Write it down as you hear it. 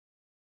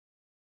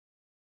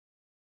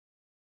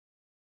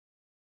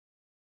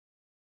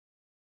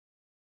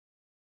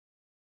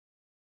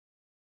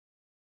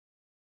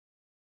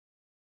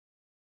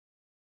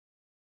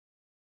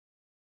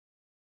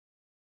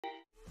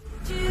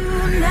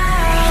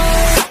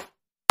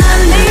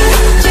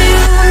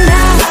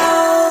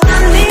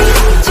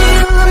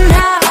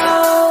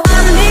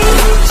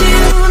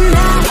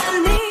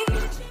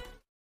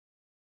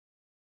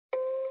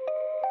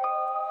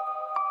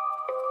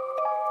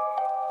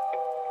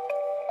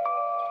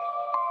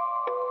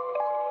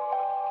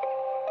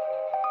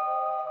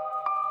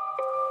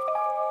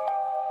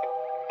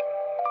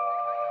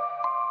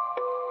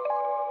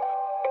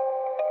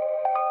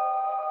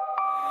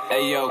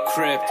Ayo,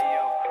 Crypt.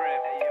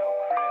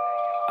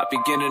 I'm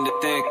beginning to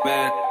think,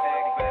 man,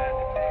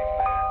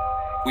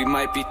 we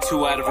might be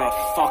too out of our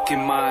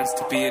fucking minds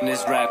to be in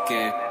this rap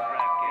game.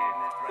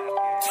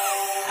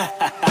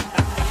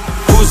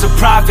 Who's a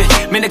prophet?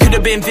 Man, it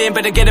could've been Vin,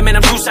 but I get him and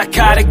I'm too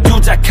psychotic.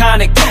 Dude's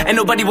iconic. Ain't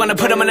nobody wanna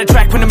put him on the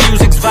track when the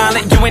music's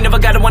violent. You ain't never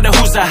gotta wonder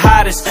who's the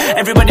hottest.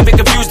 Everybody been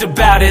confused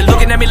about it,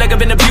 looking at me like I've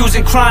been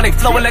abusing chronic,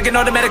 flowing like an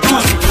automatic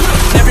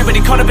Uzi. Everybody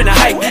caught up in the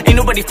hype, ain't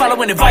nobody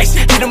following advice.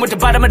 Hit them with the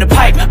bottom of the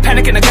pipe,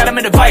 panicking, I got them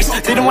in a vice.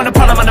 They don't want a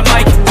problem on the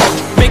mic,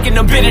 making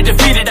them bitter,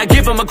 defeated. I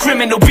give them a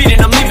criminal beating,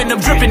 I'm leaving them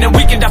dripping and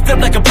weakened. I flip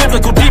like a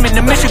biblical demon,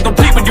 the mission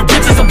complete when your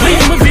bitches are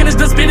bleeding. I'm a Venus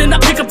that's spinning, I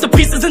pick up the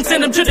pieces and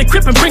send them to the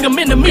crib and bring them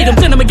in to meet them.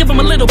 Then I'ma give them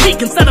a little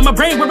peek inside of my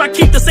brain where I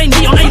keep the same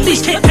D on a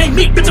leash. Can't hang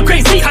me, bitch, I'm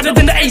crazy, hotter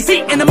than the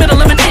AC in the middle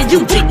of an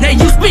AUG. Now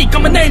you speak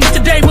on my name, but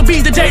today will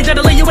be the day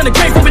that'll lay you in a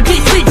grave from a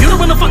deep sleep. You don't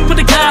wanna fuck with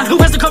a guy who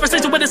has a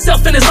conversation with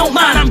himself in his own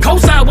mind. I'm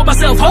co-signed with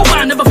myself, hope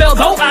I never fail,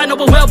 though I know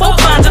it well, both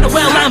minds in the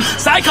well. I'm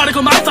psychotic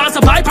with my thoughts,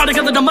 a byproduct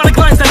of the demonic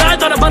lines that I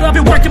thought about. I've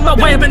been working my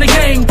way up in the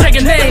game,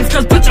 taking names,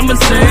 cause bitch, I'm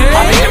insane.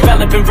 I'm in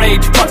irrelevant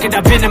rage, fuck it,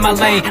 I've been in my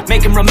lane,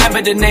 make him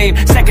remember the name.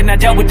 Second I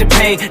dealt with the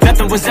pain,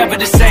 nothing was ever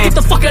the same. Get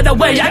the fuck out of the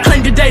way, I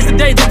claim today's the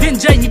day that Vin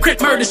J and you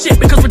crit murder shit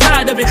because we're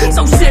tired of it.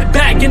 So sit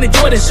back and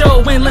enjoy the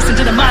show and listen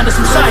to the mind of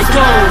some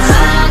psychos.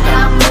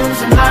 I'm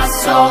losing my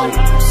soul.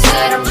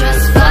 Said I'm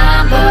just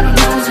fine, but I'm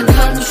losing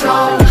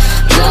control.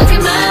 Look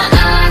in my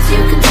eyes,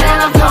 you can tell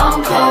I've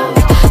gone cold.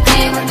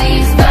 Feeling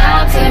these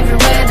vibes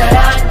everywhere that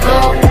I go.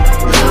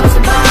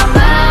 Losing my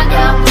mind,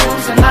 I'm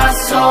losing my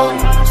soul.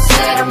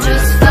 Said I'm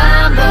just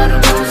fine, but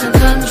I'm losing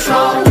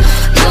control.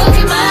 Look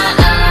in my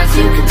eyes,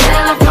 you can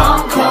tell I've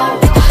gone cold.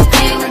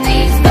 Feeling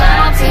these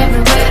vibes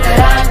everywhere that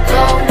I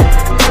go.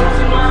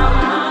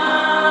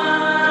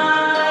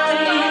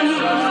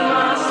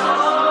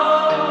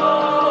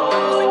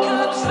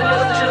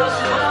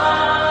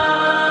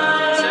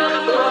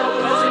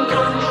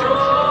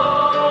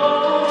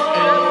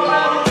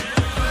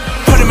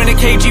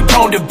 KG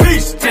prone to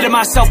beast. Did it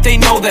myself, they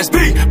know that's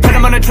beat. Put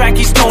him on the track,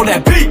 he stole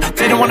that beat.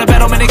 They don't wanna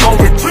battle, man, they gon'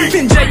 retreat.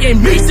 Vin J and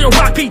me, still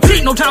rock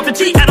PT. No time for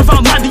cheat, out of our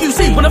mind, do you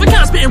see? One of a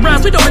kind, spitting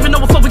rhymes, we don't even know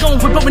what flow we gon'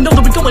 with, but we know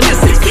that we going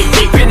this 6 feet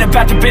deep. Been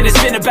about the business,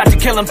 been about to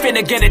kill him.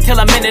 Finna get it till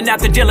I'm in and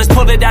out the dealers.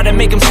 Pull it out and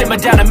make him simmer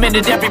down a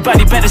minute.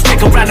 Everybody better stick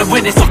around and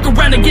witness. Fuck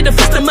around and get a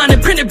fist of mine and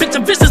print it. Bitch,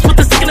 I'm vicious with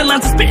the second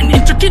lines of spitting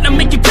intricate. I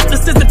make you quit,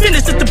 this is the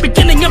finish, it's the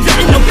beginning of your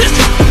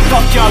inhibition.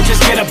 Fuck y'all, just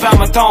get up out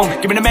my throne.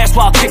 Give me the mask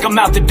while I kick him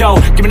out the door.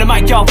 Give me the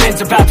mic, y'all, Vin's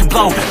about to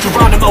blow.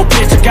 Geronimo,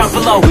 bitch, look out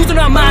below. Losing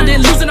our mind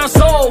and losing our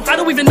soul. I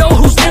don't even know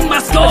who's in my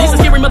skull. He's a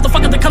scary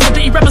motherfucker that comes up to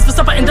eat rappers for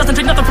supper and doesn't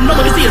take nothing from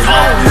nobody to see his own.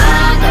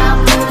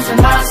 I'm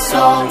losing my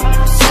soul.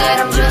 Said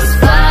I'm just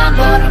fine,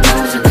 but I'm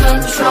losing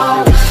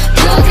control.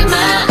 Look in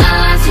my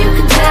eyes, you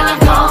can tell I've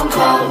gone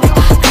cold.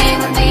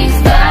 Feeling these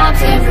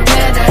vibes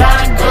everywhere that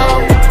I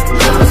go.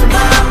 Losing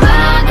my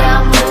mind,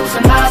 I'm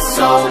losing my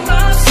soul.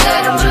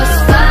 Said I'm just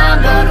fine,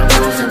 but I'm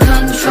losing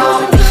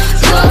control.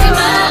 Look in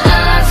my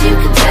eyes, you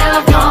can tell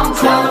I've gone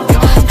cold.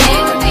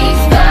 Feeling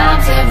these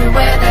vibes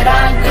everywhere that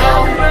I go.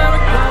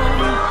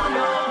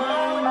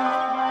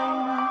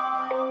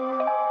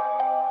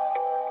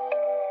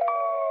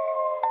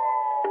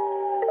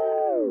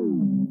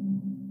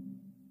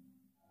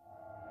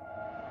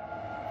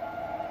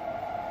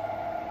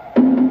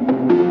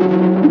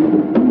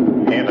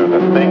 Either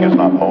the thing is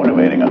not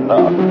motivating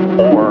enough,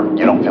 or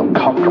you don't feel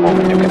comfortable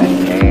that you can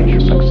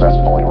engage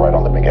successfully right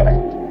on the beginning.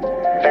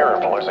 Fear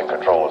of losing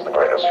control is the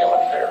greatest human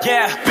fear.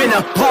 Yeah, been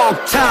a long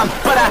time,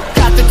 but I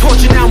got the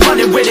torch and now I'm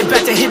running with it.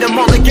 Back to hit them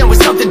all again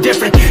with something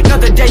different.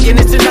 Another day and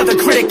it's another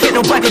critic. Ain't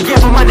nobody get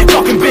my mind and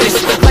fucking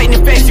business.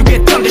 Lightning fast, you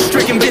get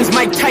thunder-stricken. Vince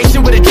Mike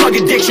Tyson with a drug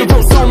addiction.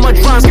 Wrote so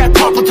much rhymes, got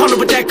carpal tunnel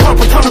with that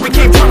carpal tunnel.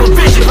 Became tunnel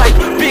vision, like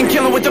been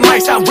killing with the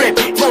mics I rip.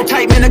 Flow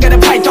tight, man, I got a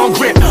python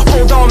grip.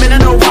 Hold on, man, I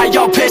know why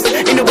y'all pissed.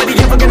 Ain't nobody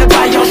ever gonna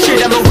buy y'all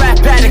shit. I'm a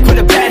rap addict with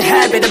a bad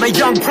habit. I'm a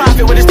young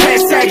prophet with his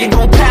pants sagging.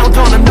 Gon' pound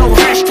on him, no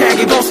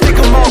hashtagging. Gon' stick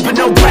him on, but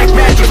no black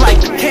magic. Like,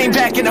 came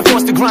back and I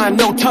forced the grind.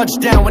 No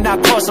touchdown when I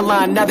cross the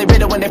line. Now they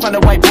bitter when they find a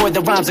white boy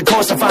that rhymes. Of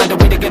course I find a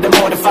way to get them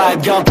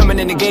mortified. Y'all coming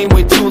in the game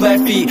with 2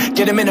 left feet.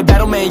 Get him in a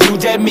battle, man, you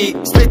dead meat.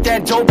 Spit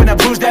that dope and I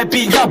bruise that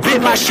beat. Y'all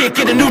bit my shit,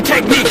 get a new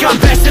technique. I'm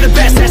best of the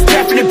best, that's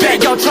definite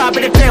bet. Y'all try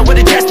but it fail with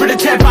a desperate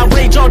attempt. I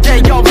rage all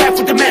day, y'all laugh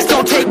with the mess.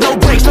 Don't take no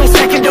breaks, no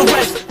second to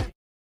rest.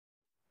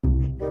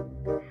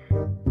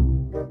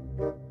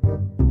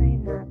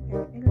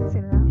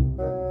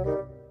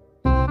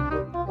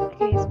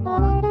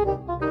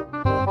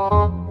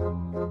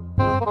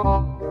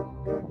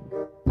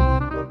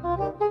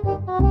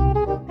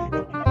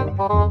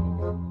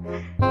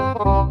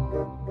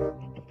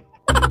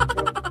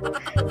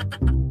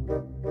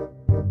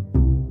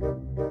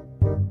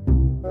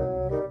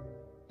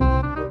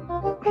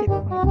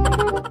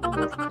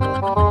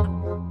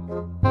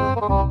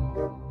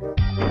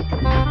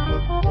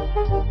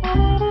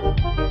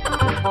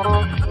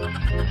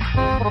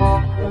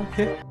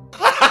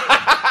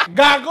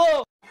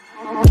 Gago!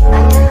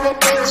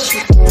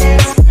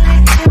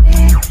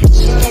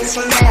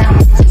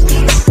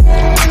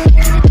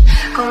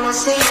 ¿Cómo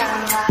se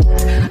llama?